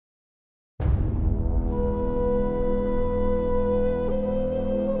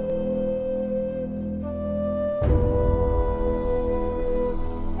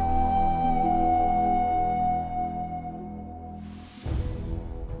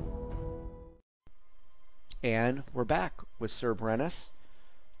And we're back with Sir Brennus,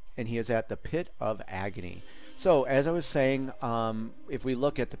 and he is at the Pit of Agony. So, as I was saying, if we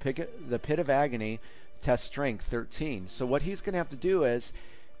look at the Pit of Agony, test strength 13. So what he's going to have to do is,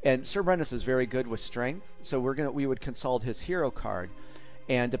 and Sir Brennus is very good with strength, so we would consult his hero card,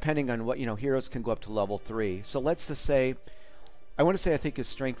 and depending on what, heroes can go up to level 3. So let's just say, I think his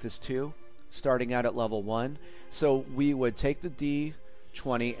strength is 2, starting out at level 1. So we would take the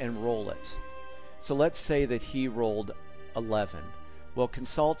D20 and roll it. So let's say that he rolled 11. Well,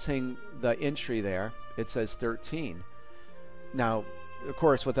 consulting the entry there, it says 13. Now, of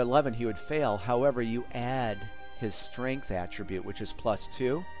course, with 11 he would fail. However, you add his strength attribute, which is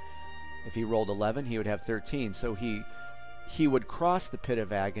 +2. If he rolled 11, he would have 13. So he would cross the Pit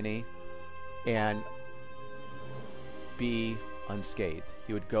of Agony and be unscathed.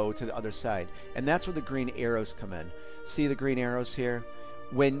 He would go to the other side. And that's where the green arrows come in. See the green arrows here?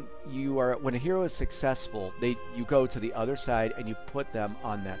 When a hero is successful, you go to the other side and you put them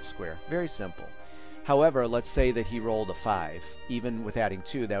on that square. Very simple. However, let's say that he rolled a 5. Even with adding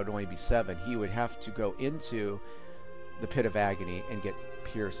 2, that would only be 7. He would have to go into the Pit of Agony and get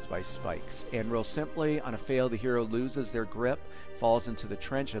pierced by spikes. And real simply, on a fail, the hero loses their grip, falls into the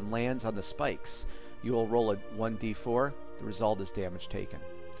trench, and lands on the spikes. You will roll a 1d4. The result is damage taken.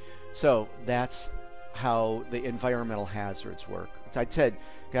 So that's how the environmental hazards work. I said,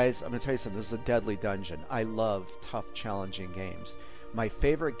 guys, I'm going to tell you something. This is a deadly dungeon. I love tough, challenging games. My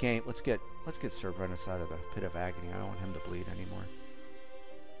favorite game. Let's get Sir Brennus out of the Pit of Agony. I don't want him to bleed anymore.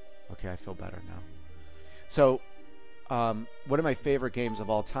 Okay, I feel better now. So, one of my favorite games of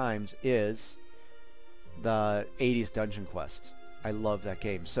all times is the 80s Dungeon Quest. I love that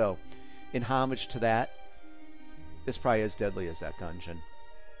game. So, in homage to that, it's probably as deadly as that dungeon,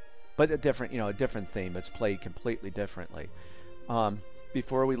 but a different theme. It's played completely differently.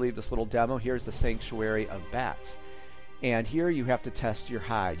 Before we leave this little demo, here's the Sanctuary of Bats. And here you have to test your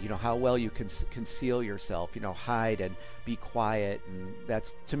hide. How well you can conceal yourself. Hide and be quiet. And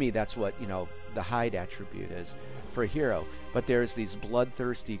to me, that's what, the hide attribute is for a hero. But there's these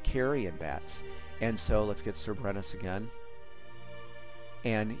bloodthirsty carrion bats. And so let's get Sir Brennus again.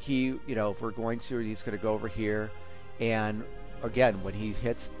 And he, if we're going to, he's going to go over here. And again, when he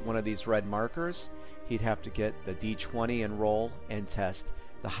hits one of these red markers, he'd have to get the D20 and roll and test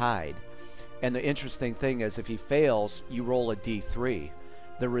the hide. And the interesting thing is, if he fails, you roll a D3.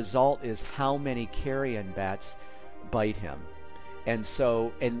 The result is how many carrion bats bite him. And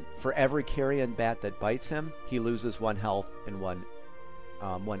so, for every carrion bat that bites him, he loses 1 health and one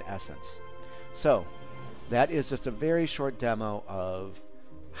essence. So, that is just a very short demo of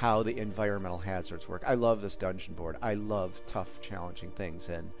how the environmental hazards work. I love this dungeon board. I love tough, challenging things.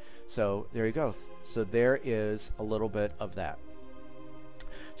 And so, there you go. So, there is a little bit of that.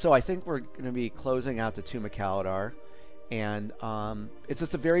 So I think we're going to be closing out the Tomb of Kaladar, and it's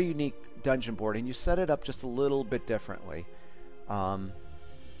just a very unique dungeon board, and you set it up just a little bit differently. We'll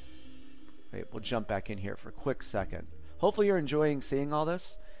jump back in here for a quick second. Hopefully you're enjoying seeing all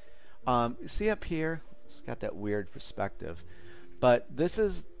this. See up here, it's got that weird perspective, but this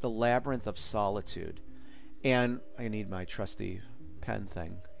is the Labyrinth of Solitude, and I need my trusty pen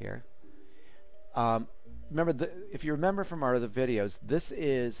thing here. If you remember from our other videos,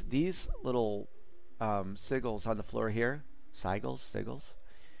 these little sigils on the floor here, sigils.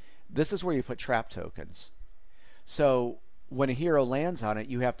 This is where you put trap tokens. So when a hero lands on it,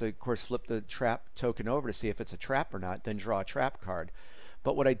 you have to, of course, flip the trap token over to see if it's a trap or not, then draw a trap card.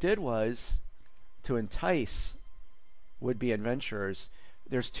 But what I did was, to entice would-be adventurers,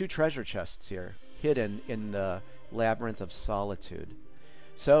 there's 2 treasure chests here, hidden in the Labyrinth of Solitude.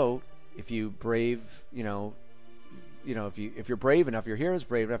 So if you brave, if you're brave enough, your hero's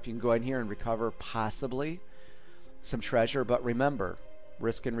brave enough, you can go in here and recover possibly some treasure. But remember,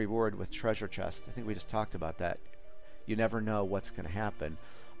 risk and reward with treasure chest. I think we just talked about that. You never know what's going to happen.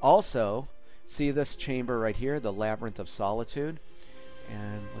 Also, see this chamber right here, the Labyrinth of Solitude.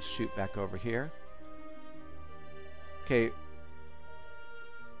 And let's shoot back over here. Okay.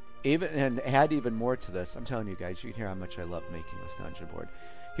 And add even more to this. I'm telling you guys, you can hear how much I love making this dungeon board.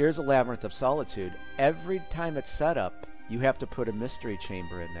 Here's a Labyrinth of Solitude. Every time it's set up, you have to put a mystery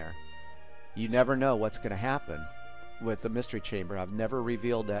chamber in there. You never know what's going to happen with the mystery chamber. I've never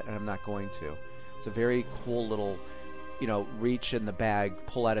revealed that, and I'm not going to. It's a very cool little, reach in the bag,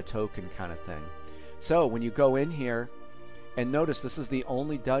 pull out a token kind of thing. So when you go in here, and notice this is the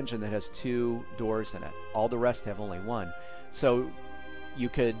only dungeon that has 2 doors in it. All the rest have only 1. So you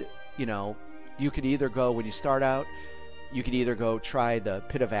could, either go, when you start out, you could either go try the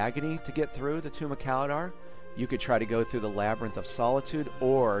Pit of Agony to get through the Tomb of Kaladar. You could try to go through the Labyrinth of Solitude,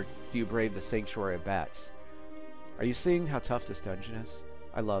 or do you brave the Sanctuary of Bats? Are you seeing how tough this dungeon is?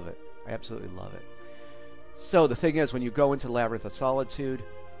 I love it. I absolutely love it. So the thing is, when you go into Labyrinth of Solitude,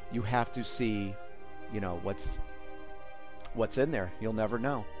 you have to see, you know, what's in there. You'll never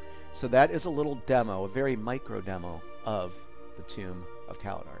know. So that is a little demo, a very micro demo of the Tomb of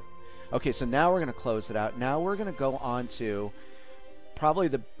Kaladar. Okay, so now we're going to close it out. Now we're going to go on to probably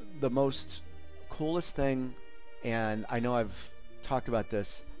the most coolest thing, and I know I've talked about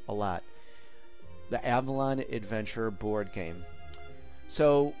this a lot, the Avalon Adventure board game.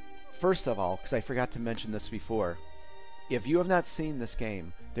 So first of all, because I forgot to mention this before, if you have not seen this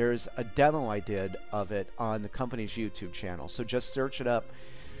game, there's a demo I did of it on the company's YouTube channel. So just search it up.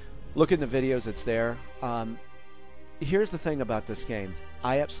 Look in the videos, it's there. Here's the thing about this game.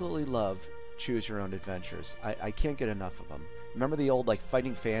 I absolutely love choose your own adventures. I can't get enough of them. Remember the old like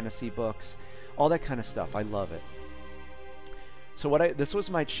fighting fantasy books? All that kind of stuff. I love it. So this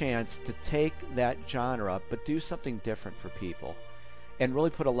was my chance to take that genre but do something different for people and really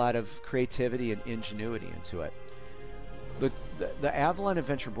put a lot of creativity and ingenuity into it. The Avalon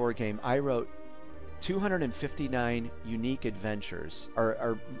Adventure board game, I wrote 259 unique adventures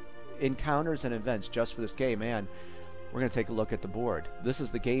or encounters and events just for this game, and we're going to take a look at the board. This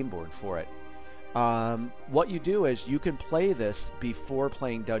is the game board for it. What you do is you can play this before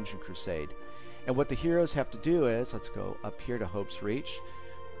playing Dungeon Crusade. And what the heroes have to do is, let's go up here to Hope's Reach.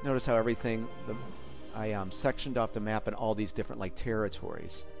 Notice how everything, I sectioned off the map in all these different like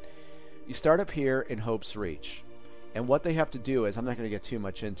territories. You start up here in Hope's Reach. And what they have to do is, I'm not going to get too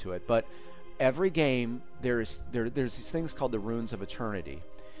much into it, but every game, there's these things called the Runes of Eternity.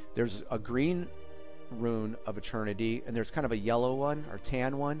 There's a green rune of eternity, and there's kind of a yellow one or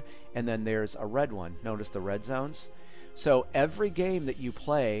tan one, and then there's a red one. Notice the red zones. So every game that you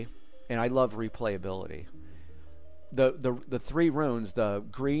play, and I love replayability, the three runes, the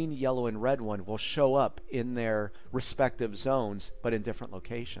green, yellow, and red one, will show up in their respective zones, but in different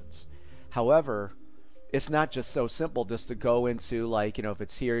locations. However, it's not just so simple just to go into, like, you know, if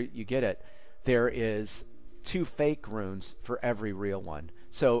it's here, you get it. There is 2 fake runes for every real one.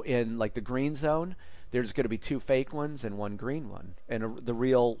 So in like the green zone, there's going to be 2 fake ones and 1 green one, and the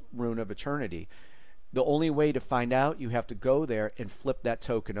real rune of eternity. The only way to find out, you have to go there and flip that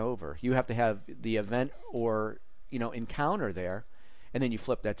token over. You have to have the event or, you know, encounter there, and then you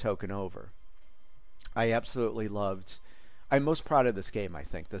flip that token over. I absolutely loved. I'm most proud of this game. I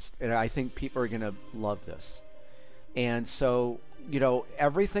think this, and I think people are going to love this. And so, you know,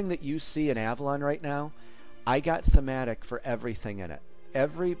 everything that you see in Avalon right now, I got thematic for everything in it.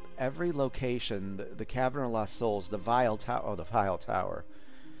 Every location, the Cavern of Lost Souls, the Vile Tower, oh, the Vile Tower.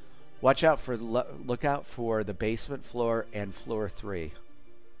 Watch out for, look out for the basement floor and floor 3.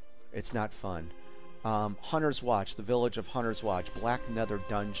 It's not fun. Hunter's Watch, the Village of Hunter's Watch, Black Nether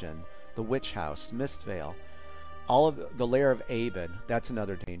Dungeon, the Witch House, Mistvale, all of the Lair of Aben. That's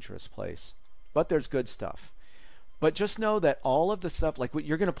another dangerous place. But there's good stuff. But just know that all of the stuff, like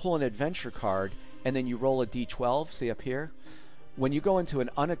you're going to pull an adventure card and then you roll a d12, see up here? When you go into an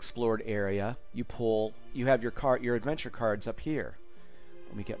unexplored area, you have your adventure cards up here.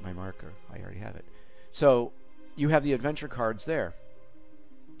 Let me get my marker. I already have it. So you have the adventure cards there.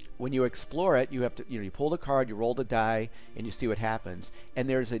 When you explore it, you have to, you pull the card, you roll the die, and you see what happens. And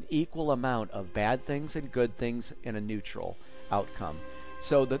there's an equal amount of bad things and good things and a neutral outcome.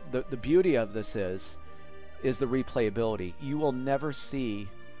 So the beauty of this is the replayability. You will never see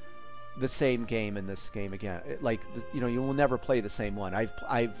the same game in this game again. Like, you will never play the same one.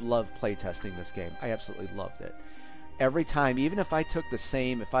 I've loved playtesting this game. I absolutely loved it. Every time, even if I took the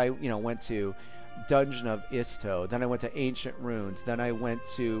same, if I went to Dungeon of Isto, then I went to Ancient Ruins, then I went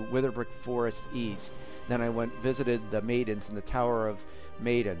to Witherbrick Forest East, then I visited the Maidens in the Tower of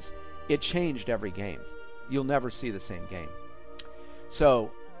Maidens. It changed every game. You'll never see the same game.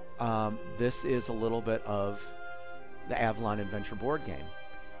 So this is a little bit of the Avalon Adventure board game.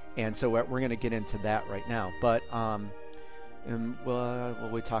 And so we're going to get into that right now. But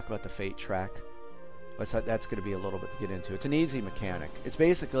we talk about the fate track. That's going to be a little bit to get into. It's an easy mechanic. It's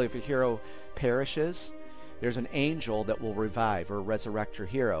basically, if your hero perishes, there's an angel that will revive or resurrect your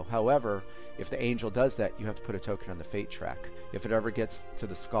hero. However, if the angel does that, you have to put a token on the fate track. If it ever gets to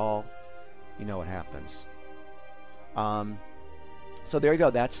the skull, you know what happens. So there you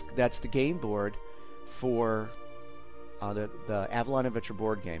go. That's the game board for the Avalon Adventure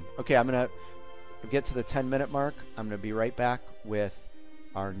board game. Okay, I'm going to get to the 10-minute mark. I'm going to be right back with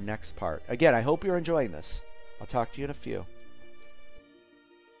our next part. Again, I hope you're enjoying this. I'll talk to you in a few.